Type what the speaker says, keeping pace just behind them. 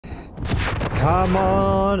Come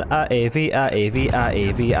on, AAV, AAV,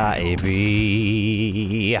 AAV,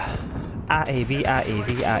 AAV. AAV,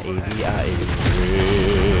 AAV, AAV,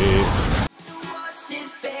 AAV.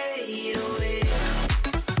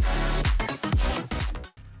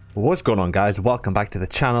 What's going on, guys? Welcome back to the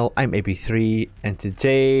channel. I'm AB3 and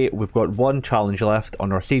today we've got one challenge left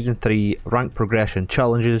on our season 3 rank progression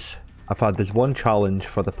challenges. I've had this one challenge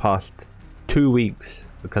for the past 2 weeks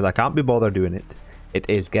because I can't be bothered doing it. It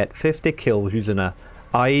is get 50 kills using a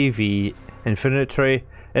IEV infantry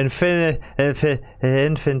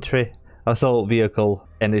assault vehicle,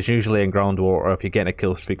 and it's usually in ground war or if you're getting a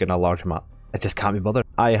kill streak in a large map. I just can't be bothered.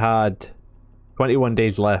 I had 21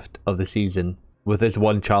 days left of the season with this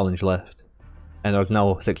one challenge left, and there's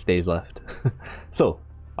now 6 days left. So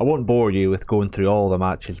I won't bore you with going through all the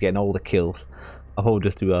matches, getting all the kills. I'll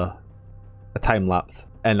just do a time lapse,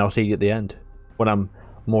 and I'll see you at the end when I'm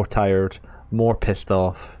more tired, more pissed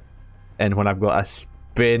off, and when I've got a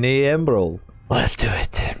spinny emerald. Let's do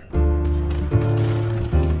it.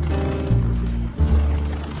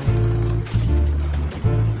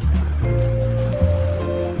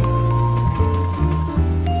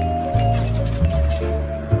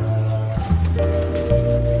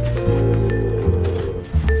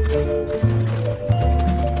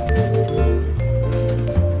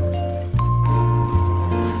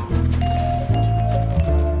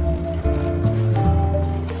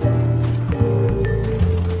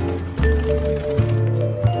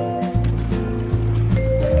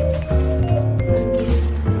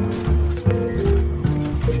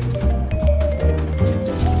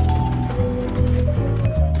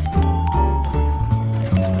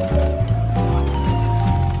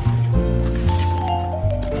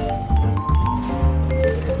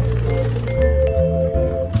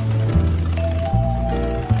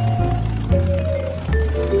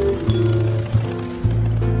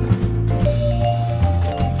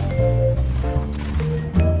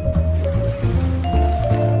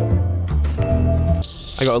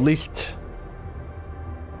 I got at least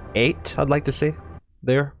 8, I'd like to say,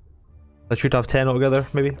 there. I should have 10 altogether,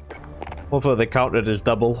 maybe. Hopefully they counted as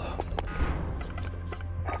double.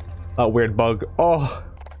 That weird bug. Oh!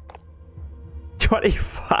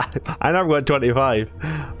 25! I never got 25,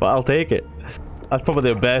 but I'll take it. That's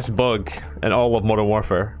probably the best bug in all of Modern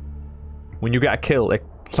Warfare. When you get a kill, it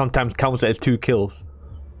sometimes counts as 2 kills.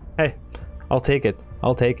 Hey, I'll take it.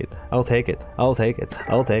 I'll take it. I'll take it. I'll take it.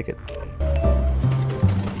 I'll take it.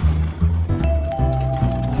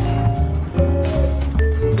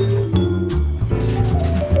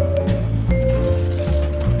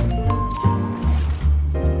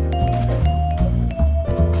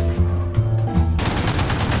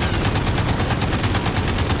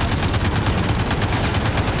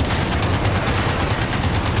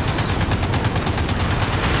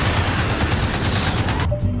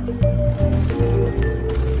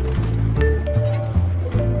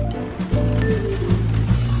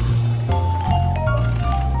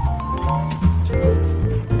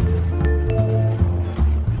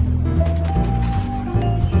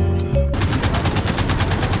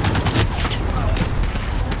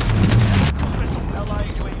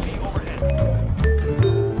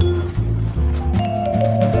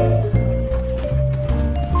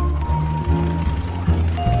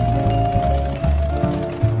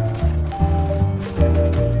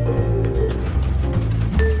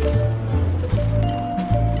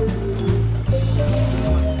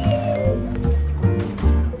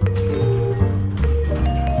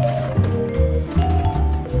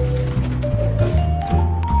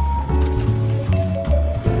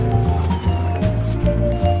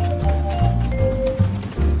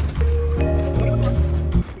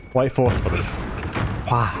 White phosphorus.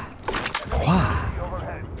 Why? Why?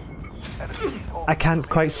 I can't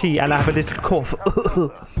quite see and I have a little cough.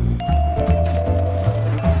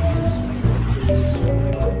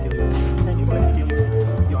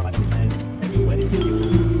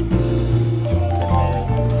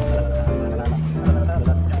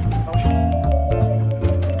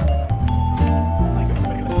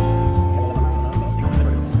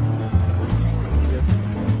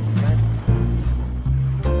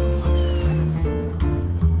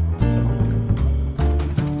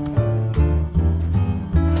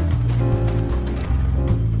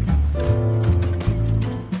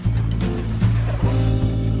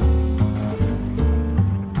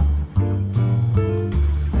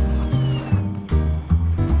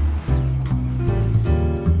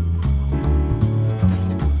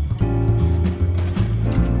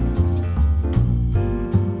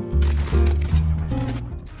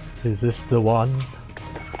 Is this the one?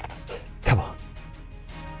 Come on.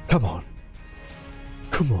 Come on.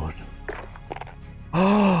 Come on.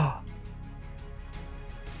 Oh!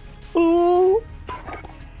 Oh!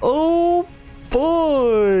 Oh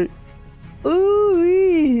boy!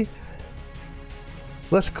 Ooh-wee!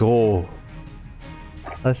 Let's go.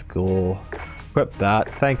 Let's go. Equip that.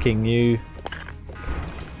 Thanking you.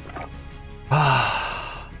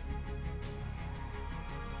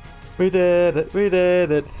 We did it. We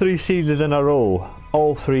did it. 3 seasons in a row.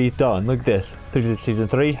 All 3 done. Look at this. Season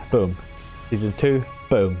 3. Boom. Season 2.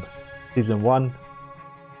 Boom. Season 1.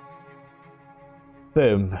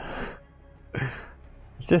 Boom.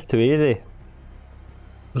 It's just too easy.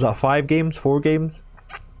 Was that 5 games? 4 games?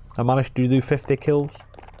 I managed to do 50 kills.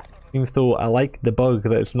 Even though I like the bug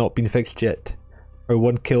that it's not been fixed yet. Or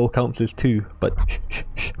 1 kill counts as 2. But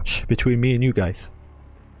shh, between me and you guys.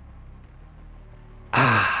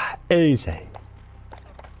 Ah, easy.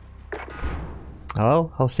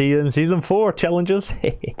 Well, I'll see you in season 4 challenges.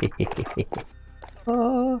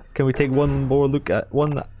 Can we take one more look at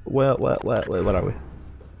one? Well, where are we?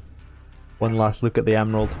 One last look at the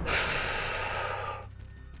emerald.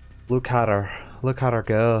 Look at her. Look at her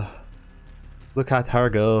go. Look at her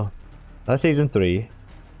go. That's season 3.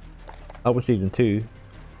 That was season 2.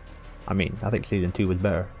 I mean, I think season 2 was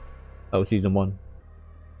better. That was season 1.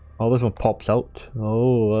 Oh, this one pops out.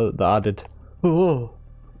 Oh, the added. Whoa,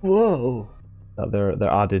 whoa. Their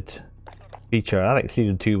added feature. I think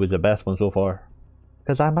season 2 was the best one so far.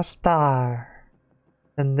 Because I'm a star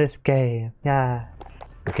in this game. Yeah.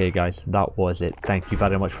 Okay, guys, that was it. Thank you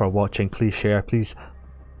very much for watching. Please share. Please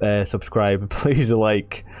subscribe. Please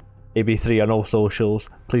like AB3 on all socials.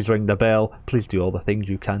 Please ring the bell. Please do all the things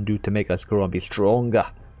you can do to make us grow and be stronger.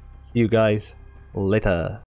 See you guys later.